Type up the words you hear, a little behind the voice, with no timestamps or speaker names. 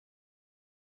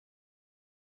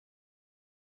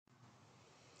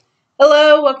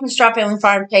Hello, welcome to Straw Family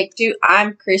Farm Take 2.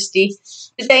 I'm Christy.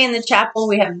 Today in the chapel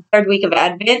we have the third week of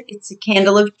Advent. It's a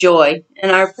candle of joy.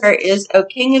 And our prayer is, O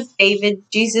King of David,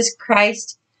 Jesus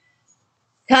Christ,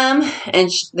 come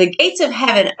and the gates of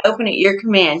heaven open at your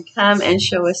command. Come and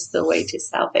show us the way to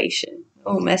salvation.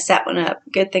 Oh, mess that one up.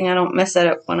 Good thing I don't mess that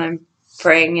up when I'm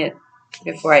praying it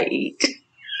before I eat.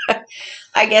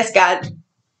 I guess God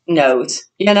knows,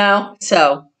 you know? So,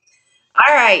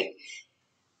 all right.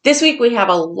 This week we have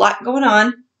a lot going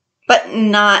on, but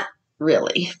not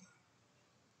really.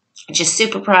 Just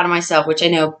super proud of myself, which I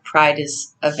know pride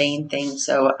is a vain thing,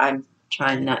 so I'm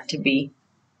trying not to be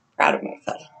proud of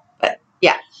myself. But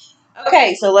yeah.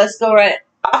 Okay, so let's go right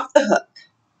off the hook.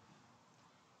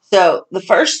 So the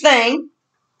first thing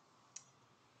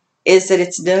is that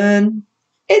it's done.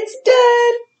 It's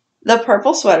done. The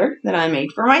purple sweater that I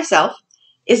made for myself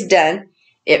is done.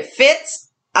 It fits.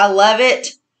 I love it.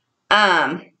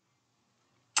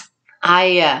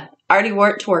 I already wore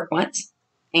it to work once,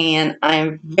 and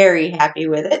I'm very happy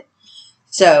with it.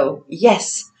 So,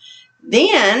 yes.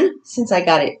 Then, since I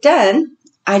got it done,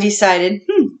 I decided,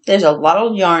 there's a lot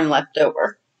of yarn left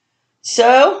over.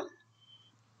 So,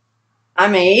 I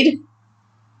made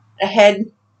a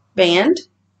headband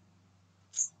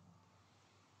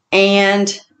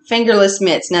and fingerless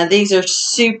mitts. Now, these are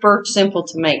super simple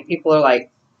to make. People are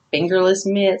like, fingerless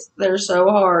mitts? They're so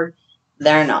hard.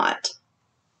 They're not.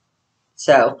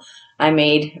 So, I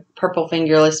made purple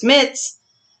fingerless mitts.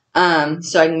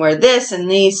 So I can wear this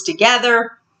and these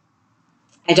together.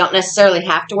 I don't necessarily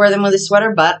have to wear them with a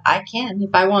sweater, but I can if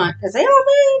I want because they all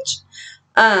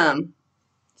match.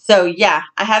 So yeah,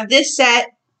 I have this set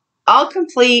all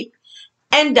complete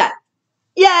and done.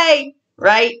 Yay!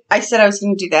 Right? I said I was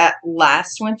going to do that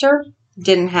last winter.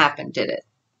 Didn't happen, did it?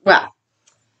 Well,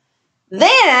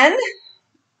 then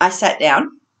I sat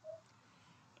down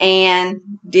and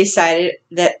decided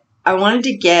that I wanted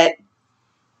to get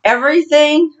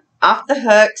everything off the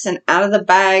hooks and out of the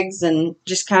bags and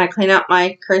just kind of clean out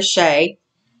my crochet.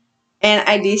 And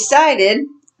I decided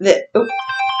that,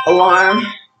 alarm.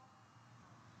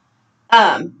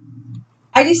 I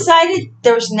decided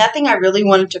there was nothing I really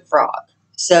wanted to frog.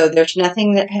 So there's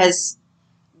nothing that has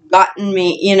gotten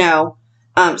me,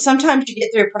 sometimes you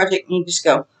get through a project and you just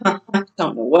go, I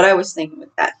don't know what I was thinking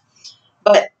with that.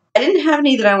 But I didn't have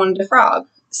any that I wanted to frog.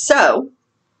 So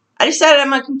I decided I'm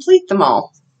going to complete them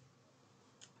all.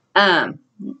 And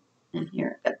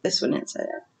here, I got this one inside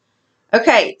out.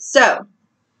 Okay, so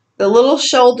the little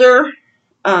shoulder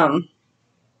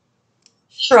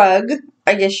shrug,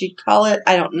 I guess you'd call it.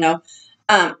 I don't know.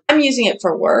 I'm using it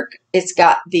for work. It's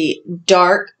got the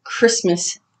dark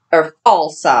Christmas or fall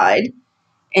side,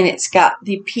 and it's got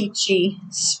the peachy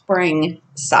spring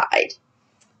side.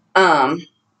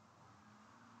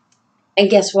 And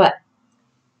guess what?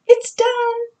 It's done.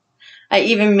 I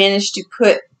even managed to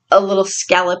put a little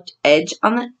scalloped edge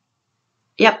on it.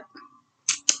 Yep.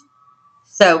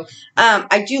 So,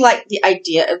 I do like the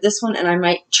idea of this one, and I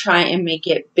might try and make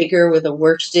it bigger with a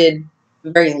worsted,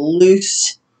 very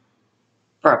loose,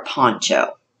 for a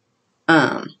poncho.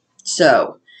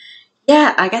 So,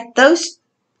 yeah, I got those.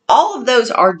 All of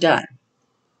those are done.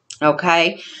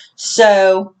 Okay,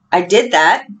 so I did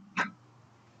that.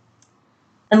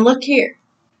 And look here.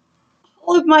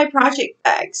 All of my project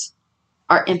bags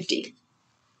are empty.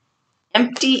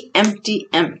 Empty, empty,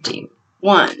 empty.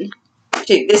 1,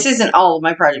 2. This isn't all of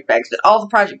my project bags, but all the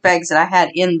project bags that I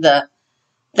had in the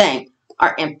thing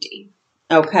are empty.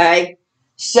 Okay,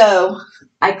 so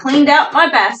I cleaned out my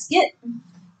basket.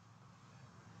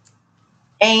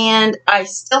 And I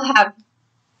still have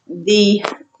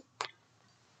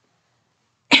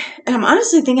and I'm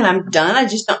honestly thinking I'm done. I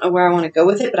just don't know where I want to go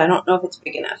with it, but I don't know if it's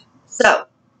big enough. So,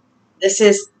 this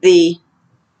is the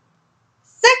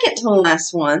second to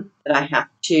last one that I have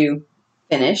to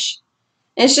finish.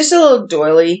 And it's just a little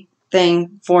doily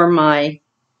thing for I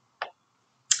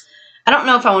don't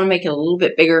know if I want to make it a little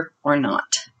bit bigger or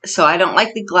not. So, I don't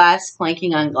like the glass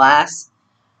clanking on glass,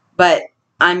 but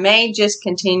I may just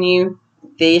continue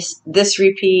this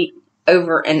repeat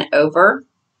over and over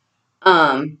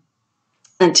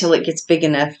until it gets big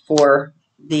enough for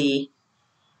the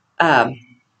and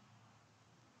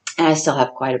I still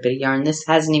have quite a bit of yarn. This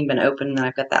hasn't even been opened, and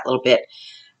I've got that little bit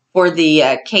for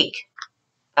the cake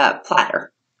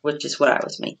platter, which is what I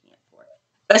was making it for.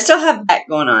 But I still have that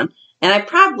going on, and I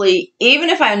probably, even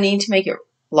if I need to make it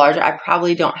larger, I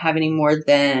probably don't have any more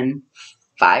than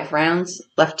 5 rounds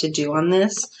left to do on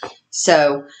this.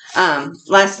 So,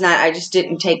 last night I just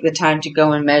didn't take the time to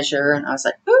go and measure, and I was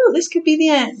like, oh, this could be the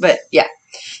end. But, yeah.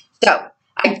 So,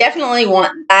 I definitely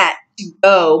want that to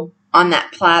go on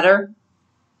that platter.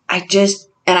 I just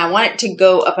And I want it to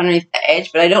go up underneath the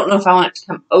edge, but I don't know if I want it to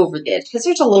come over the edge because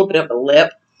there's a little bit of a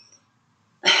lip.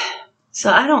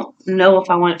 So I don't know if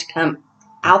I want it to come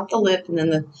out the lip and then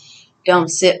the dome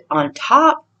sit on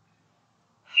top.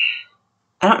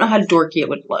 I don't know how dorky it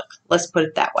would look. Let's put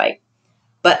it that way.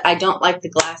 But I don't like the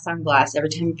glass on glass. Every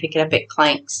time you pick it up, it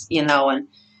clanks, you know,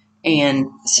 and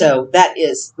so that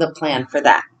is the plan for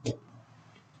that.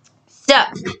 So,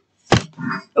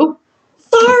 oh,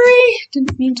 sorry,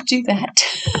 didn't mean to do that.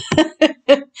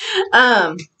 The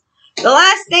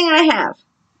last thing I have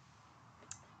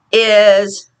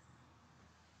is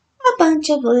a bunch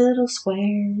of little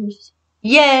squares.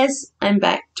 Yes, I'm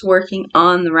back to working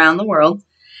on the Round the World.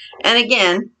 And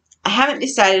again, I haven't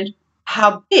decided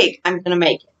how big I'm going to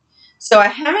make it. So I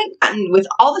haven't gotten, with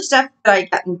all the stuff that I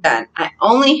gotten done, I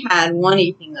only had one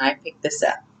evening that I picked this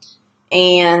up.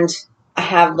 And I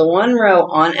have the one row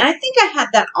on, and I think I had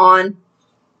that on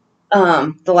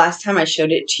the last time I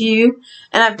showed it to you.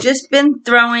 And I've just been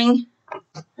throwing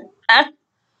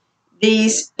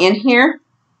these in here.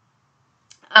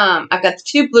 I've got the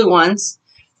two blue ones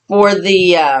for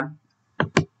the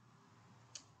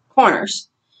corners.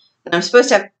 And I'm supposed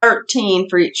to have 13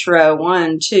 for each row.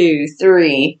 1, 2,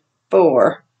 3,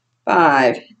 4,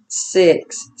 5,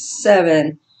 6,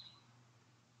 7,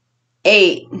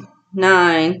 8,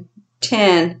 9,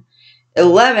 10,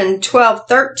 11, 12,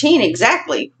 13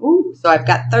 exactly. Ooh, so I've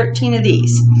got 13 of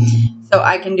these. So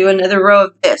I can do another row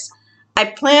of this. I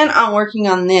plan on working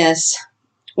on this.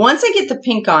 Once I get the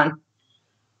pink on,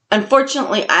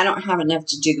 unfortunately, I don't have enough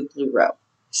to do the blue row.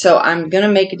 So I'm going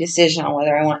to make a decision on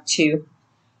whether I want to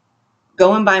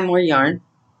go and buy more yarn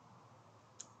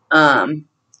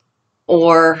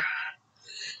or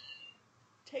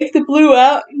take the blue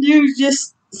out and use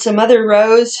just some other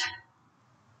rows.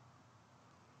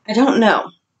 I don't know.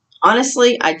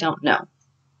 Honestly, I don't know.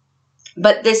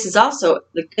 But this is also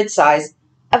the good size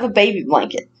of a baby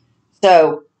blanket.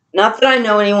 So, not that I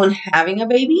know anyone having a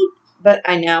baby, but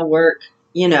I now work,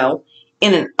 you know,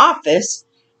 in an office,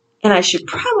 and I should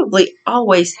probably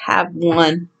always have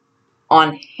one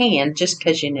on hand just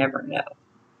because you never know,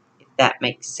 if that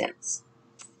makes sense.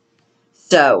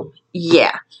 So,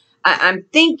 yeah, I'm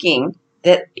thinking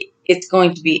that it's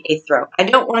going to be a throw. I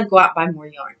don't want to go out and buy more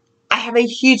yarn. I have a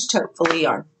huge tote full of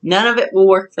yarn. None of it will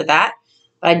work for that,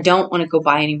 but I don't want to go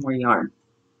buy any more yarn.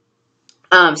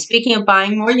 Speaking of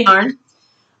buying more yarn,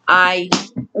 I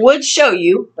would show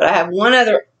you, but I have one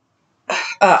other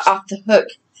off the hook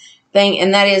thing,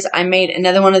 and that is I made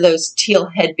another one of those teal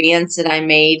headbands that I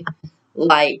made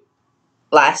like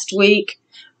last week,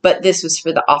 but this was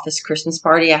for the office Christmas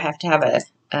party. I have to have a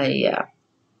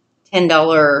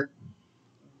 $10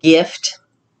 gift,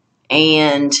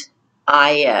 and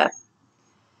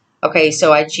okay,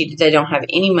 so I cheated. I don't have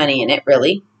any money in it,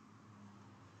 really.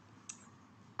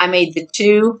 I made the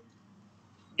two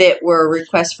that were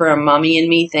requests for a mommy and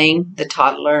me thing, the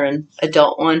toddler and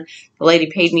adult one. The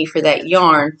lady paid me for that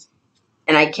yarn,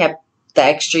 and I kept the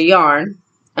extra yarn.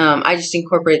 I just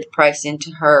incorporated the price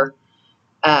into her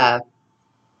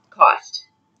cost.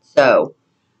 So,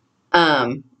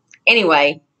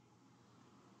 anyway,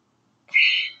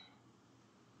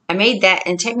 I made that,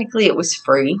 and technically it was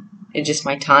free. It's just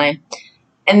my time.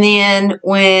 And then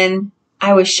when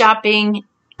I was shopping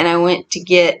and I went to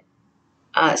get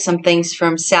some things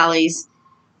from Sally's,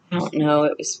 I don't know,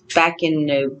 it was back in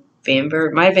November.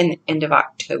 It might have been the end of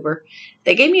October.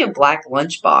 They gave me a black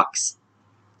lunchbox.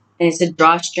 And it's a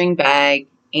drawstring bag,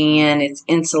 and it's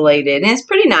insulated, and it's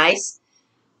pretty nice.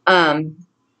 But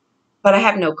I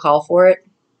have no call for it.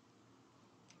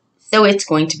 So it's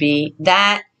going to be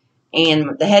that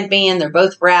and the headband. They're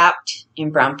both wrapped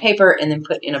in brown paper and then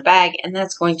put in a bag, and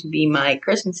that's going to be my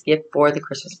Christmas gift for the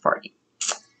Christmas party.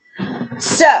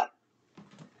 So,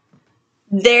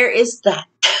 there is that.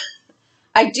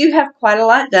 I do have quite a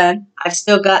lot done. I've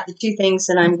still got the two things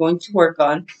that I'm going to work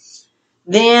on.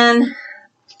 Then,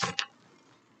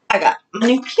 I got my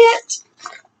new kit.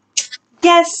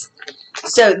 Yes.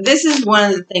 So this is one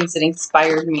of the things that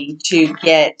inspired me to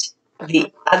get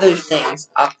the other things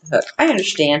off the hook. I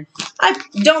understand. I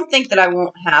don't think that I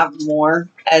won't have more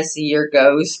as the year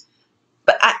goes.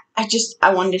 But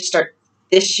I wanted to start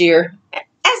this year,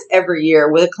 as every year,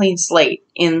 with a clean slate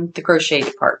in the crochet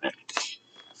department.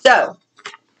 So,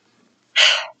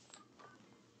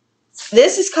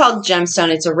 this is called Gemstone.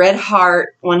 It's a red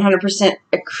heart, 100%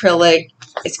 acrylic.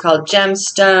 It's called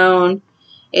Gemstone.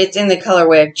 It's in the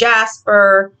colorway of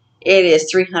Jasper. It is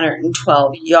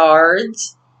 312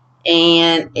 yards.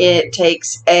 And it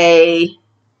takes a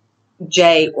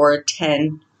J or a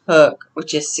 10 hook,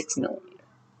 which is 6mm.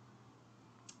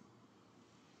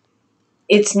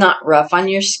 It's not rough on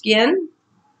your skin.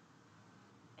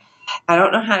 I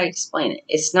don't know how to explain it.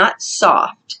 It's not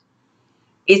soft.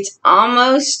 It's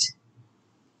almost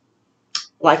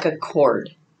like a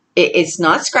cord. It's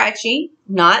not scratchy,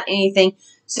 not anything.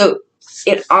 So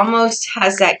it almost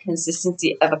has that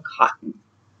consistency of a cotton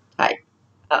type,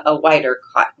 a whiter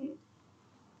cotton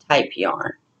type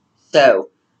yarn. So,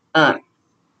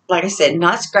 like I said,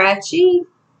 not scratchy,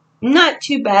 not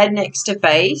too bad next to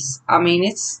face. I mean,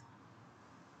 it's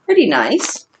pretty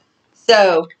nice.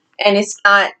 So, and it's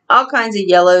got all kinds of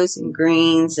yellows and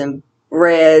greens and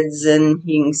reds, and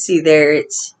you can see there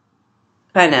it's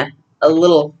kind of a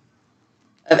little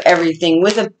of everything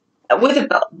with a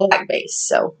black base.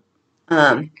 So,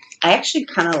 I actually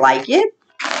kind of like it.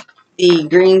 The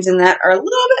greens in that are a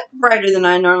little bit brighter than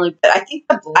I normally, but I think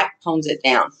the black tones it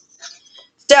down.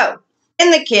 So,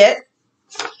 in the kit,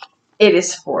 it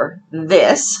is for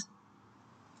this,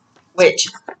 which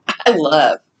I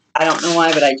love. I don't know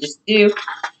why, but I just do.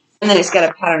 And then it's got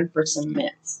a pattern for some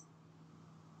mitts,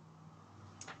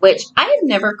 which I have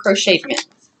never crocheted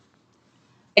mittens.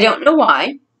 I don't know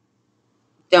why.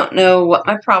 Don't know what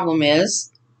my problem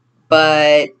is,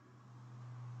 but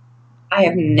I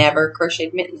have never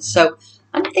crocheted mittens. So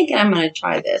I'm thinking I'm going to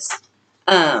try this.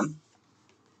 It'll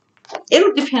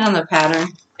depend on the pattern,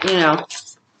 you know.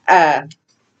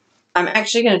 I'm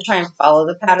actually going to try and follow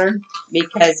the pattern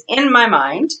because in my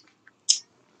mind,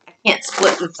 I can't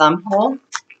split the thumb hole.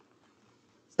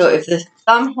 So if the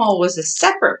thumb hole was a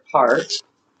separate part,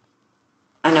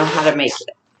 I know how to make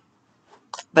it.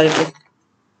 But if the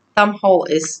thumb hole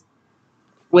is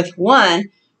with one,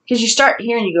 because you start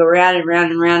here and you go round and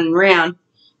round and round and round,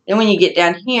 then when you get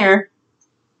down here,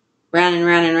 round and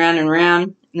round and round and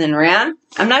round, and then round,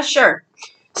 I'm not sure.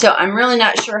 So I'm really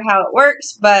not sure how it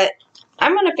works, but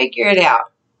I'm going to figure it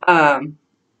out.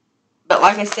 But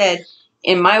like I said,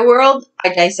 in my world,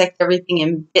 I dissect everything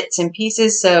in bits and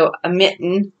pieces, so a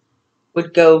mitten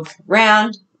would go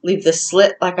round, leave the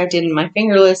slit like I did in my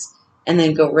fingerless, and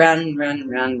then go round and round and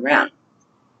round and round.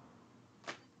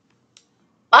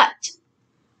 But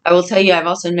I will tell you, I've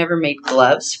also never made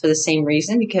gloves for the same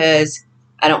reason, because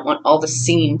I don't want all the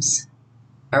seams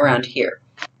around here.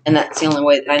 And that's the only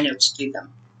way that I know to do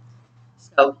them.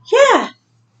 So, yeah.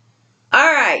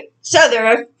 Alright, so there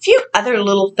are a few other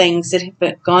little things that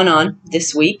have gone on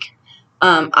this week.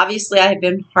 Obviously, I have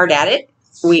been hard at it.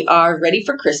 We are ready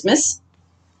for Christmas.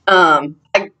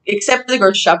 Except for the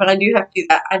grocery shop, and I do have to do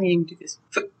that. I didn't even do this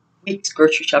week's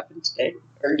grocery shopping today,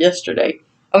 or yesterday.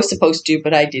 I was supposed to,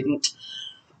 but I didn't.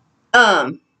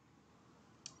 But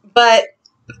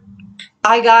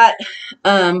I got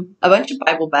a bunch of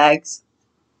Bible bags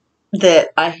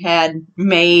that I had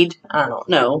made, I don't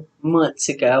know, months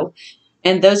ago.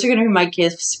 And those are going to be my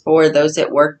gifts for those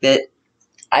at work that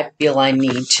I feel I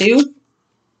need to.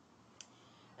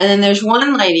 And then there's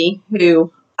one lady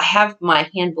who, I have my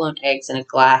hand-blown eggs in a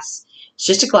glass. It's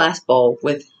just a glass bowl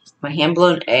with my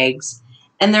hand-blown eggs.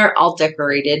 And they're all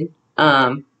decorated.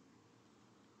 They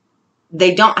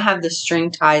don't have the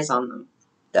string ties on them,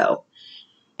 though.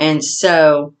 And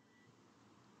so,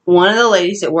 one of the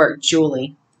ladies at work,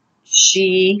 Julie,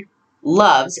 she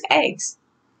loves eggs.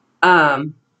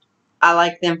 I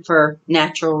like them for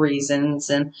natural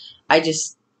reasons, and I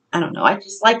don't know, I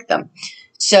just like them.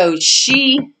 So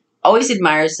she always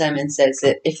admires them and says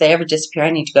that if they ever disappear, I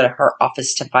need to go to her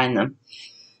office to find them.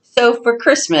 So for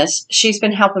Christmas, she's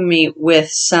been helping me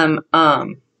with some, a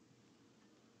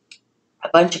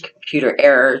bunch of computer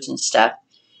errors and stuff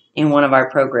in one of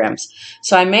our programs.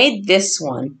 So I made this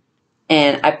one,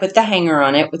 and I put the hanger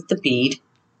on it with the bead,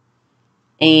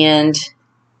 and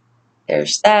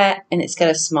there's that, and it's got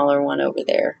a smaller one over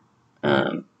there.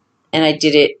 And I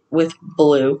did it with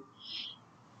blue.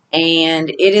 And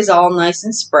it is all nice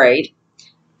and sprayed.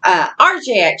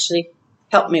 RJ actually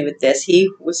helped me with this. He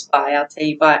was by. I'll tell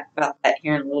you about that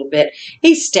here in a little bit.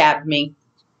 He stabbed me.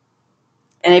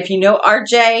 And if you know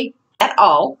RJ at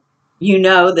all, you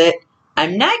know that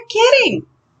I'm not kidding.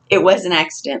 It was an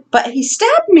accident. But he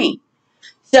stabbed me.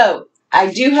 So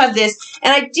I do have this,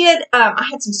 and I did, I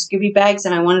had some Scooby bags,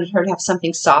 and I wanted her to have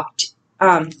something soft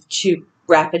to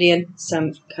wrap it in,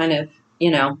 some kind of,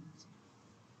 you know,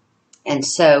 and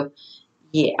so,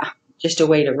 yeah, just a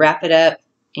way to wrap it up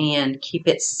and keep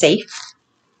it safe.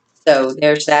 So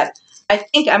there's that. I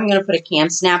think I'm going to put a cam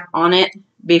snap on it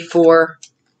before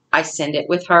I send it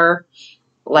with her,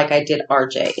 like I did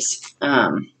RJ's.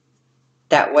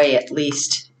 That way, at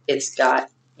least, it's got,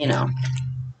 you know,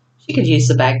 she could use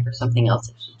the bag for something else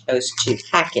if she chose to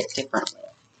pack it differently.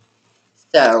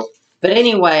 So, but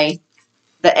anyway,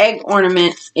 the egg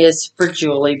ornament is for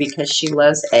Julie because she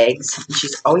loves eggs. And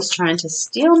she's always trying to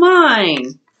steal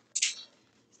mine.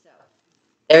 So,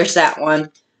 there's that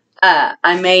one.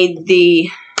 I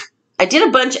did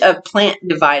a bunch of plant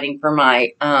dividing for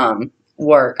my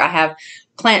work. I have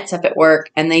plants up at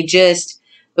work, and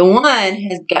the one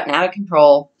has gotten out of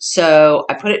control. So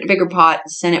I put it in a bigger pot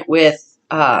and sent it with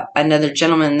another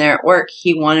gentleman there at work.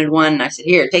 He wanted one, and I said,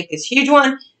 here, take this huge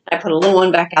one. I put a little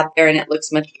one back out there, and it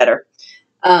looks much better.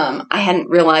 I hadn't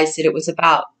realized that it was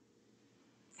about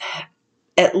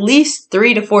at least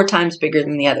 3 to 4 times bigger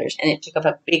than the others, and it took up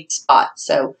a big spot.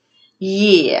 So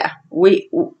yeah, we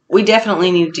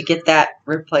definitely needed to get that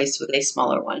replaced with a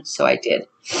smaller one. So I did.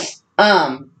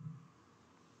 I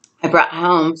brought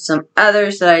home some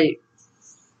others that I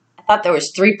thought there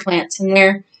was 3 plants in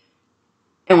there,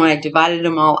 and when I divided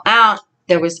them all out,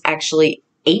 there was actually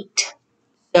 8.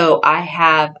 So I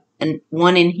have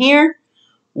one in here,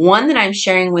 one that I'm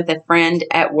sharing with a friend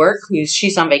at work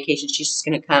she's on vacation. She's just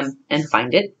going to come and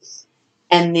find it.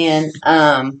 And then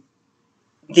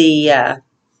the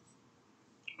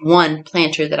one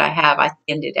planter that I have, I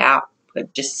thinned it out,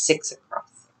 put just 6 across.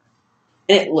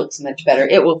 And it looks much better.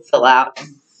 It will fill out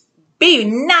and be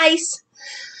nice.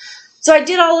 So I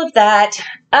did all of that.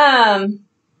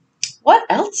 What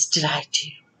else did I do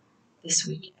this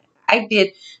weekend? I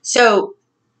did. So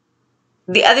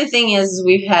the other thing is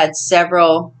we've had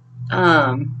several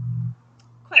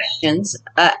questions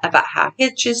about how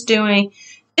Hitch is doing.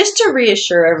 Just to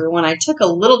reassure everyone, I took a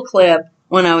little clip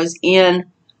when I was in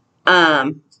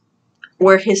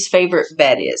where his favorite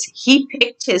bed is. He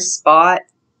picked his spot,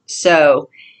 so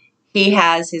he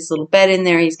has his little bed in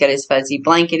there. He's got his fuzzy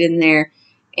blanket in there,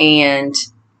 and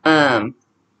I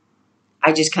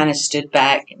just kind of stood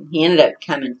back, and he ended up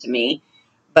coming to me.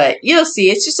 But you'll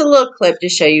see, it's just a little clip to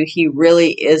show you he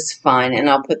really is fun, and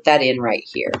I'll put that in right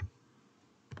here.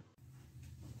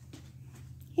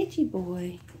 Hitchy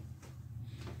boy.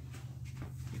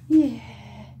 Yeah.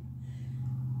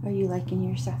 Are you liking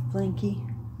your soft blankie?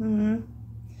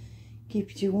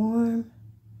 Keeps you warm.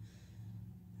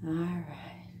 Alright.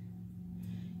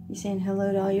 You saying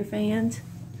hello to all your fans?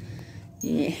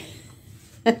 Yeah.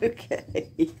 Okay.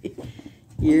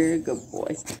 You're a good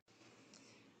boy.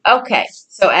 Okay,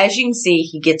 so as you can see,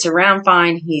 he gets around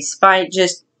fine. He's fine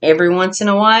just every once in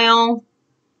a while.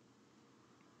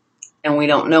 And we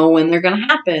don't know when they're going to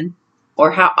happen or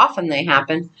how often they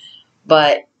happen.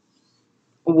 But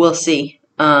we'll see.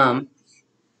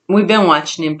 We've been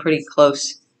watching him pretty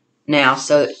close now.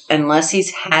 So unless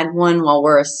he's had one while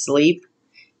we're asleep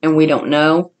and we don't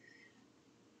know,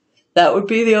 that would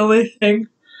be the only thing.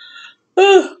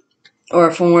 Or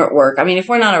if we're at work. I mean, if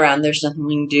we're not around, there's nothing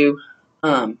we can do.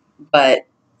 But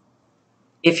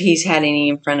if he's had any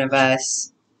in front of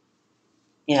us,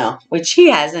 you know, which he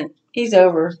hasn't. He's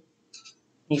over.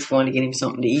 He's going to get him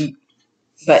something to eat.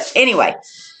 But anyway,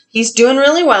 he's doing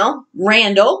really well.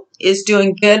 Randall is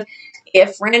doing good.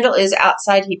 If Randall is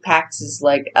outside, he packs his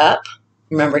leg up.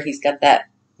 Remember, he's got that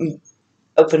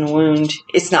open wound.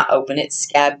 It's not open. It's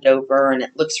scabbed over, and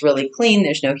it looks really clean.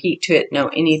 There's no heat to it, no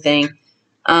anything.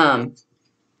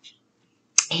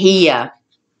 He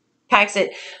packs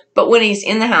it. But when he's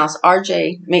in the house,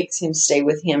 RJ makes him stay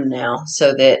with him now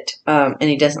so that, and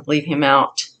he doesn't leave him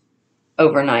out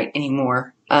overnight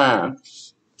anymore.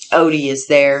 Odie is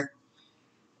there,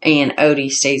 and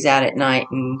Odie stays out at night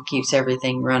and keeps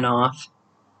everything run off.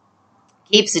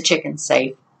 Keeps the chickens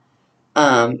safe.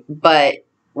 But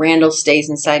Randall stays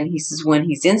inside, and he says when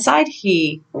he's inside,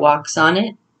 he walks on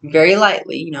it very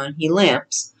lightly, you know, and he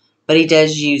limps, but he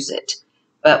does use it.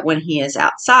 But when he is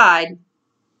outside,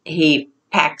 he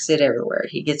packs it everywhere.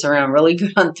 He gets around really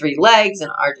good on 3 legs,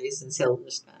 and RJ says he'll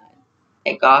just kind of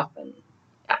take off, and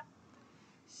yeah.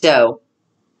 So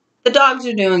the dogs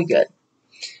are doing good.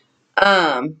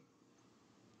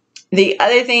 The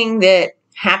other thing that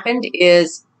happened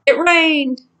is it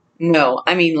rained. No,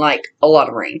 I mean like a lot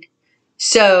of rain.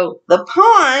 So the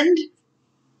pond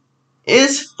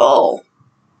is full.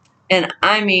 And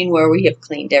I mean where we have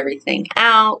cleaned everything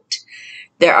out.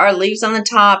 There are leaves on the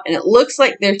top, and it looks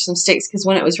like there's some sticks because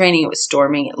when it was raining, it was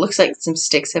storming. It looks like some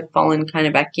sticks have fallen kind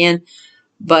of back in.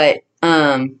 But,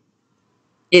 and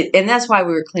that's why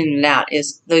we were cleaning it out,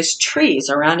 is those trees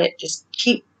around it just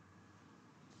keep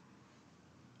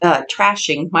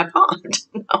trashing my pond.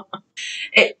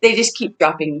 They just keep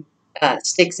dropping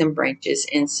sticks and branches.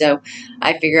 And so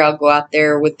I figure I'll go out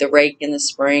there with the rake in the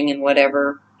spring, and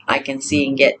whatever I can see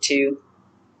and get to,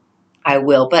 I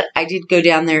will. But I did go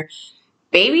down there.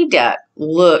 Baby duck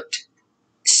looked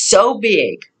so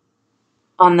big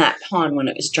on that pond when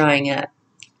it was drying up.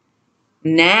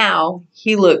 Now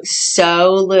he looks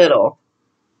so little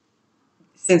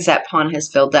since that pond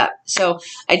has filled up. So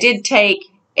I did take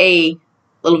a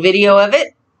little video of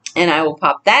it, and I will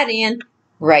pop that in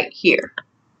right here.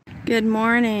 Good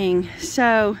morning.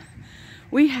 So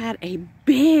we had a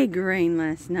big rain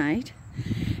last night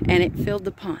and it filled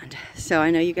the pond. So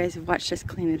I know you guys have watched us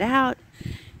clean it out.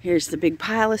 Here's the big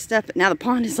pile of stuff. But now the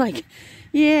pond is like,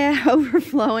 yeah,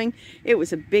 overflowing. It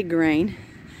was a big rain.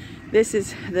 This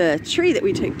is the tree that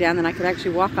we took down that I could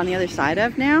actually walk on the other side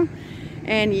of now.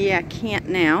 And yeah, can't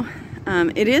now.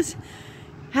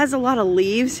 Has a lot of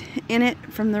leaves in it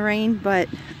from the rain, but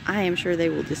I am sure they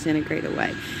will disintegrate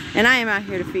away. And I am out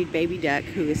here to feed baby duck,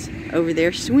 who is over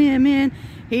there swimming.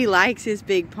 He likes his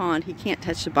big pond. He can't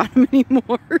touch the bottom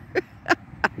anymore.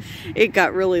 It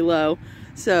got really low.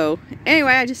 So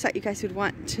anyway, I just thought you guys would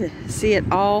want to see it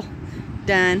all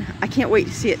done. I can't wait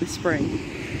to see it in the spring.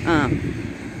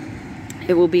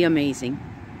 It will be amazing.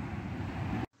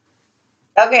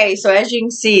 Okay, so as you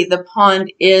can see, the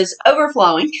pond is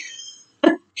overflowing.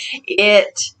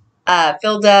 It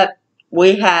filled up.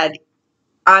 We had,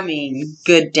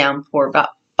 good downpour about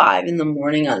 5 in the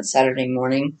morning on Saturday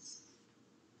morning.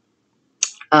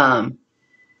 Then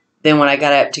when I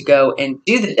got up to go and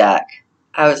do the duck,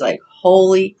 I was like,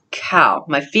 holy cow,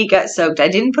 my feet got soaked. I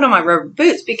didn't put on my rubber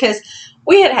boots because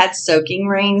we had soaking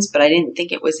rains, but I didn't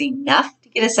think it was enough to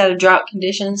get us out of drought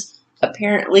conditions.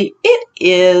 Apparently it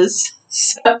is.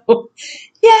 So,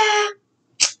 yeah.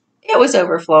 It was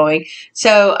overflowing,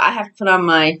 so I have to put on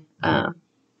my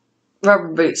rubber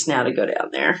boots now to go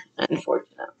down there.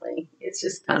 Unfortunately, it's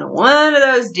just kind of one of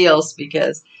those deals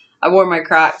because I wore my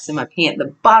Crocs and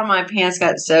the bottom of my pants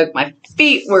got soaked. My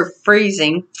feet were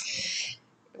freezing.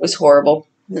 It was horrible.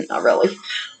 Not really.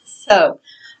 So,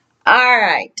 all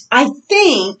right. I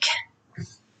think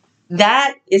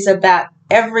that is about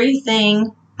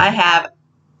everything I have,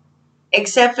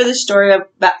 except for the story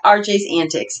about RJ's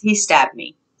antics. He stabbed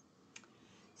me.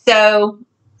 So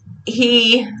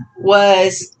he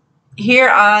was here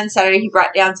on Saturday. He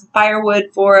brought down some firewood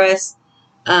for us.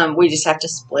 We just have to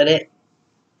split it.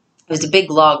 It was a big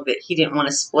log that he didn't want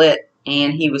to split,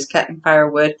 and he was cutting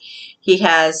firewood. He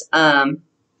has our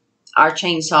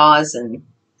chainsaws and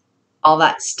all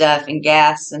that stuff and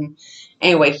gas. And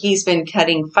anyway, he's been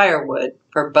cutting firewood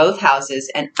for both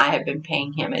houses, and I have been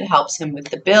paying him. It helps him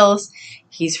with the bills.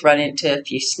 He's run into a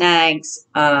few snags.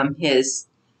 His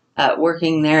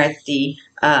working there at the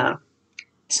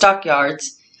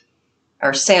stockyards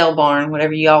or sale barn,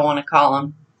 whatever y'all want to call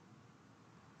them.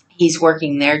 He's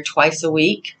working there twice a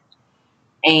week,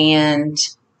 and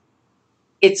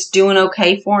it's doing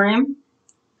okay for him.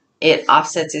 It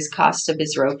offsets his cost of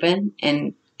his roping,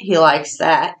 and he likes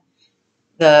that.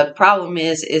 The problem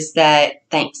is that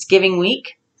Thanksgiving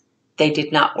week, they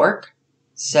did not work.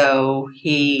 So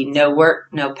no work,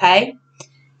 no pay.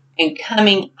 And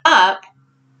coming up,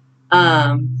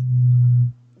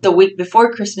 the week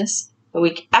before Christmas, the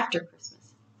week after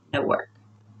Christmas, no work.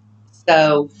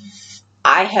 So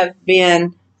I have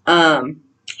been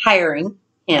hiring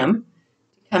him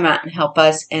to come out and help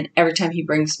us. And every time he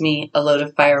brings me a load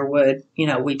of firewood,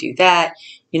 we do that.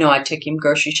 I took him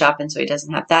grocery shopping so he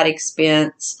doesn't have that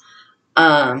expense.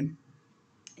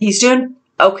 He's doing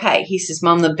okay. He says,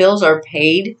 Mom, the bills are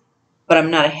paid, but I'm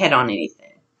not ahead on anything.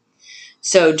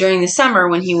 So during the summer,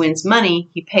 when he wins money,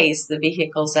 he pays the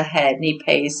vehicles ahead, and he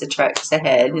pays the trucks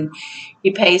ahead, and he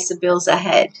pays the bills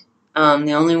ahead.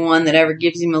 The only one that ever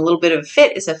gives him a little bit of a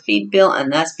fit is a feed bill,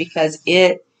 and that's because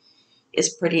it is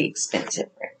pretty expensive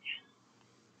right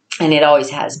now. And it always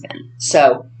has been.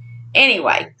 So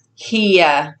anyway, he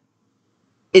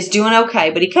is doing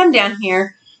okay, but he come down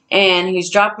here, and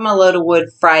he's dropping a load of wood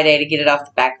Friday to get it off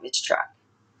the back of his truck.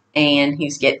 And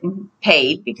he's getting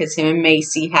paid because him and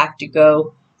Macy have to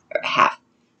go,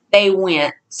 they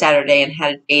went Saturday and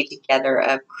had a day together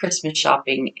of Christmas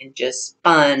shopping and just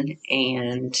fun,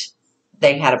 and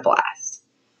they had a blast.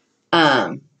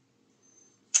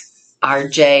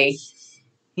 RJ,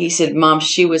 he said, Mom,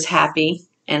 she was happy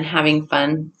and having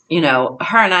fun.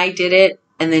 Her and I did it,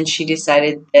 and then she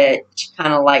decided that she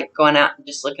kind of liked going out and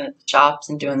just looking at the shops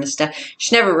and doing this stuff.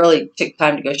 She never really took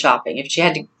time to go shopping. If she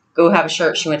had to go have a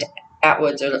shirt, she went to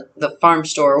Atwood's or the farm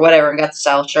store or whatever and got the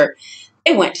style shirt.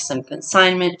 They went to some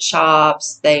consignment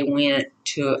shops. They went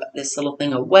to this little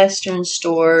thing of Western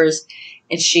stores,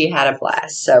 and she had a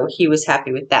blast. So he was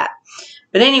happy with that.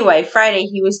 But anyway, Friday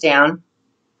he was down,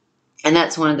 and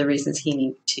that's one of the reasons he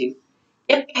needed to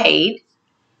get paid.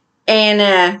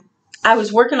 And I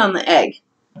was working on the egg,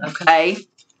 okay?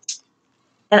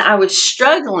 And I was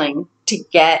struggling to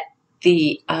get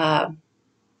the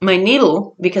my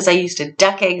needle, because I used a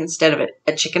duck egg instead of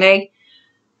a chicken egg.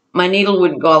 My needle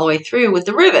wouldn't go all the way through with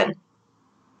the ribbon.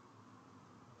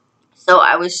 So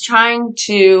I was trying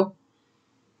to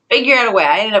figure out a way.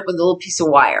 I ended up with a little piece of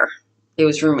wire. It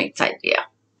was roommate's idea.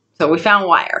 So we found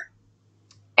wire.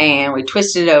 And we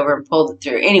twisted it over and pulled it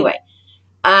through. Anyway,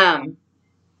 when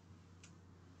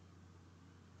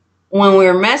we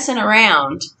were messing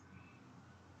around,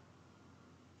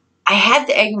 I had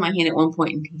the egg in my hand at one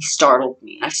point, and he startled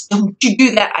me. I said, "Don't you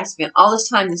do that. I spent all this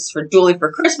time. This is for Julie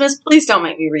for Christmas. Please don't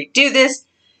make me redo this."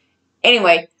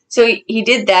 Anyway, so he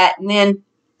did that. And then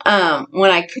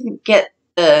when I couldn't get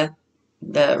the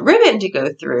ribbon to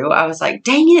go through, I was like,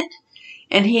 dang it.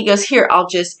 And he goes, "Here, I'll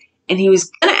just," and he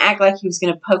was going to act like he was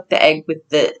going to poke the egg with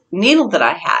the needle that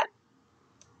I had.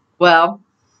 Well,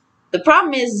 the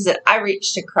problem is that I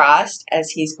reached across as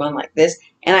he's going like this,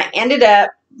 and I ended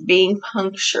up being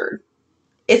punctured.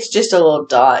 It's just a little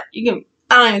dot. I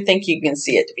don't even think you can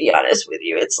see it, to be honest with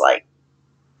you. It's like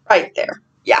right there.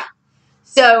 Yeah.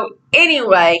 So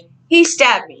anyway, he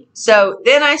stabbed me. So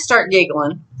then I start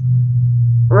giggling.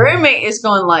 Roommate is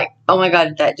going like, "Oh my God,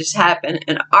 did that just happen?"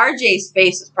 And RJ's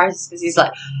face was priceless because he's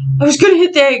like, "I was going to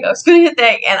hit the egg. I was going to hit the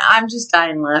egg." And I'm just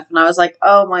dying laughing. I was like,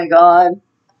 "Oh my God."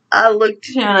 I looked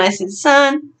at him and I said,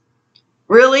 "Son,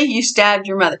 really? You stabbed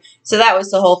your mother?" So that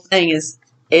was the whole thing. Is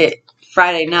it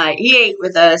Friday night? He ate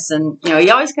with us, and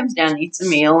he always comes down and eats a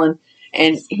meal,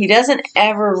 and he doesn't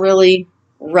ever really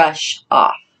rush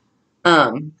off.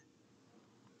 I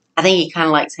think he kind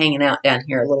of likes hanging out down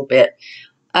here a little bit.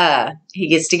 He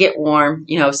gets to get warm,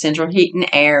 central heat and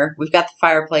air. We've got the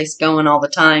fireplace going all the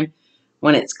time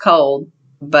when it's cold,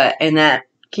 and that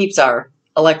keeps our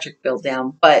electric bill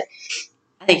down. But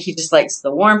I think he just likes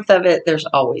the warmth of it. There's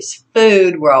always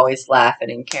food. We're always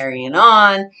laughing and carrying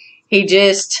on. He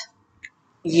just,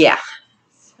 yeah.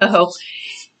 So,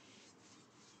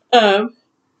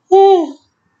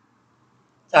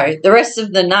 sorry. The rest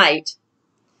of the night,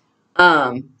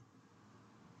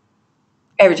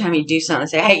 every time you do something, I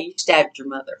say, "Hey, you stabbed your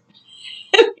mother."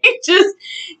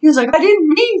 He was like, "I didn't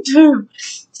mean to."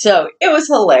 So it was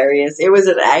hilarious. It was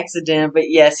an accident, but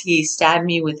yes, he stabbed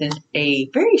me with a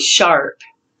very sharp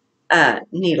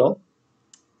needle.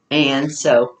 And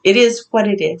so it is what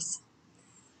it is.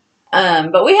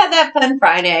 But we had that fun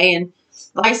Friday, and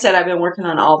like I said, I've been working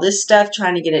on all this stuff,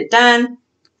 trying to get it done.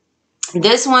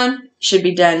 This one should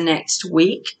be done next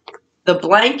week. The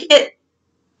blanket,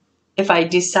 if I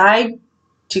decide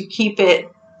to keep it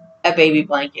a baby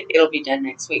blanket, it'll be done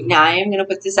next week. Now, I am going to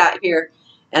put this out here,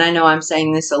 and I know I'm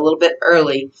saying this a little bit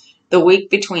early. The week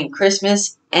between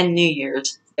Christmas and New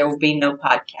Year's, there will be no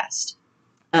podcast.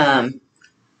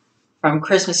 From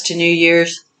Christmas to New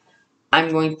Year's, I'm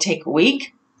going to take a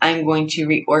week. I'm going to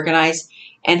reorganize,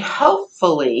 and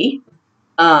hopefully,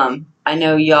 I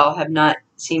know y'all have not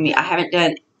seen me. I haven't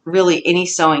done really any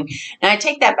sewing. And I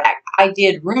take that back. I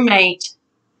did. Roommate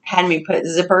had me put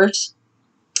zippers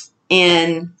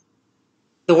in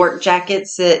the work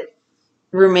jackets that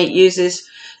roommate uses.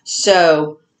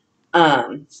 So,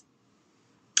 I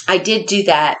did do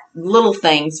that. Little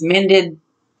things. Did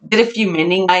a few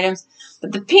mending items.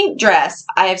 But the pink dress,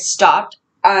 I have stopped.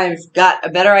 I've got a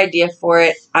better idea for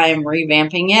it. I am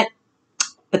revamping it.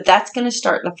 But that's going to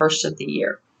start the first of the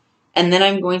year. And then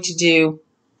I'm going to do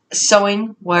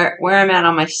sewing, where I'm at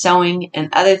on my sewing and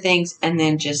other things, and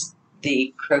then just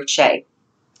the crochet.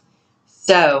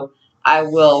 So I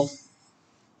will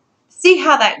see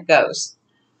how that goes.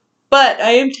 But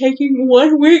I am taking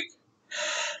 1 week.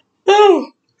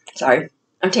 Oh, sorry.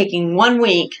 I'm taking 1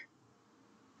 week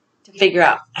to figure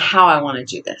out how I want to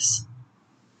do this.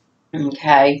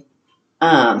 Okay.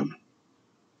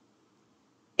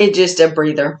 It's just a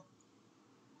breather.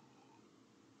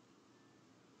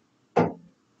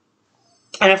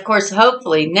 And of course,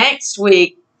 hopefully next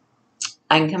week,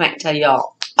 I can come back and tell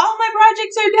y'all, all my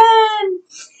projects are done.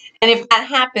 And if that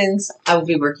happens, I will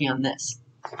be working on this.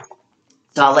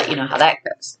 So I'll let you know how that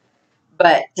goes.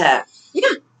 But, yeah.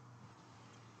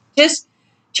 Just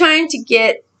trying to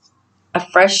get a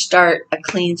fresh start, a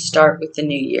clean start with the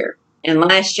new year. And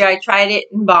last year I tried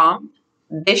it and bombed.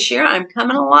 This year I'm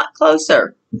coming a lot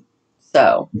closer.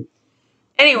 So,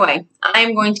 anyway,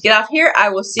 I'm going to get off here. I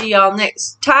will see y'all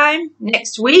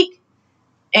next week.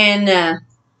 And,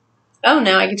 oh,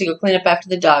 now I get to go clean up after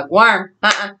the dog. Worm.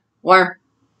 Worm.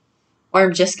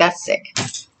 Worm just got sick.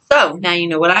 So, now you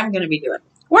know what I'm going to be doing.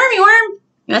 Wormy Worm.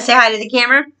 You want to say hi to the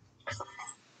camera?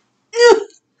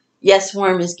 Yes,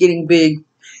 Worm is getting big.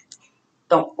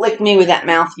 Don't lick me with that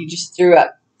mouth you just threw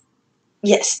up.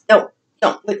 Yes, don't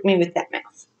lick me with that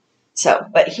mouth. So,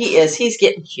 but he's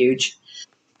getting huge.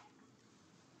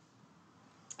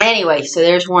 Anyway, so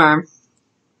there's Worm.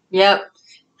 Yep,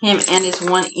 him and his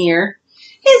one ear.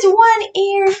 His one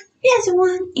ear. His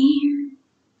one ear.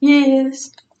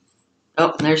 Yes.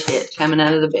 Oh, and there's Hit coming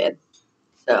out of the bed.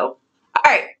 So, all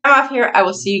right, I'm off here. I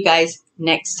will see you guys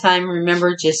next time.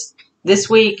 Remember, just this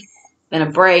week, then a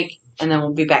break, and then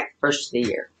we'll be back the first of the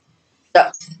year.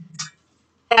 So,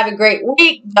 have a great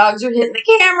week. Dogs are hitting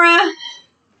the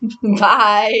camera.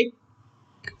 Bye.